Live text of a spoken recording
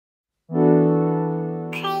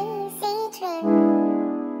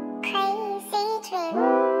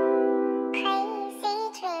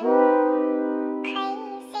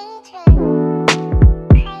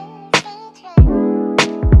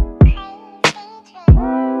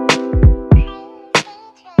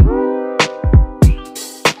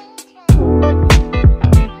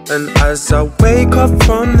And as I wake up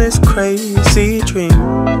from this crazy dream,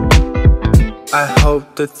 I hope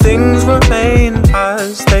that things remain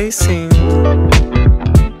as they seem.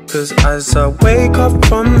 'Cause as I wake up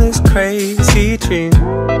from this crazy dream,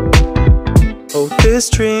 oh, this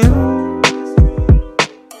dream.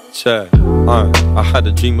 Check, I had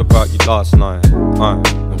a dream about you last night,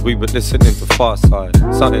 and we were listening to Far Side.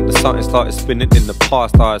 Something started spinning in the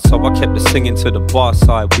past, so I kept it singing to the bar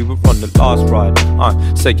side. We were on the last ride,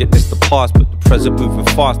 saying it's the past, but the present moving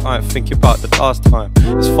fast. I ain't thinking about the last time.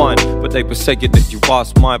 It's fine, but they were saying that you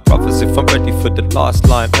asked my brothers if I'm ready for the last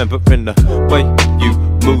line. Remembering the way you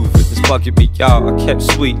move, it's bugging me out. I kept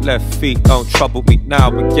sweet left feet, don't trouble me now.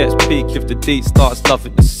 It gets peak if the D starts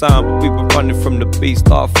loving the sound. But we were running from the beat,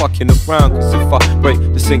 start fucking around. 'Cause if I break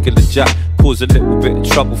the singular jack, cause a little bit of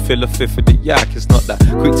trouble, fill a fifth of the yak. It's not that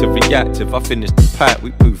quick to react. If I finish the pack,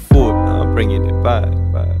 we move forward, now I'm bringing it back.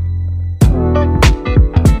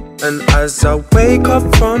 And as I wake up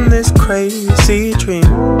from this crazy dream,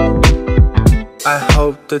 I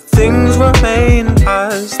hope that things remain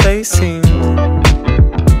as they seem.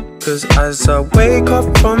 'Cause as I wake up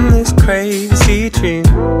from this crazy dream,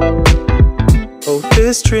 oh,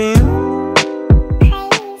 this dream.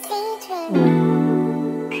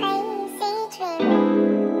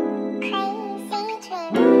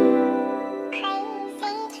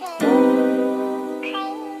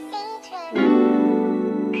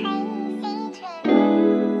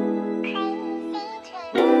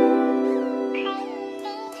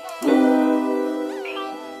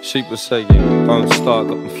 She was saying, don't start,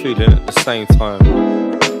 got me feeling at the same time.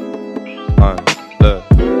 Look,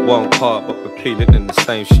 one part, but we're peeling in the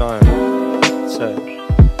same shine. Say,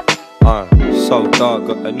 so dark,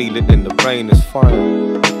 got a needle in the brain, it's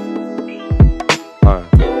fine.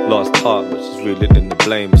 Lost heart, but she's reeling in the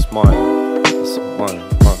blame, it's mine. It's mine.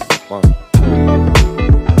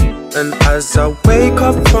 And as I wake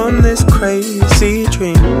up from this crazy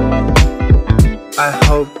dream, I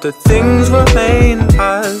hope that things remain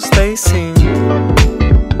as they seem.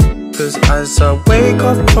 'Cause as I wake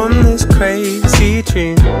up from this crazy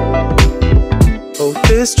dream, oh,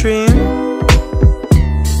 this dream.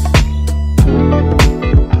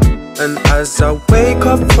 And as I wake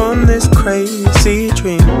up from this crazy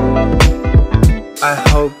dream, I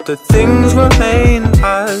hope that things remain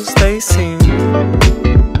as they seem.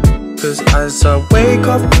 'Cause as I wake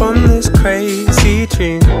up from this crazy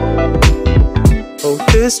dream, oh,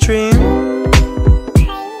 this dream.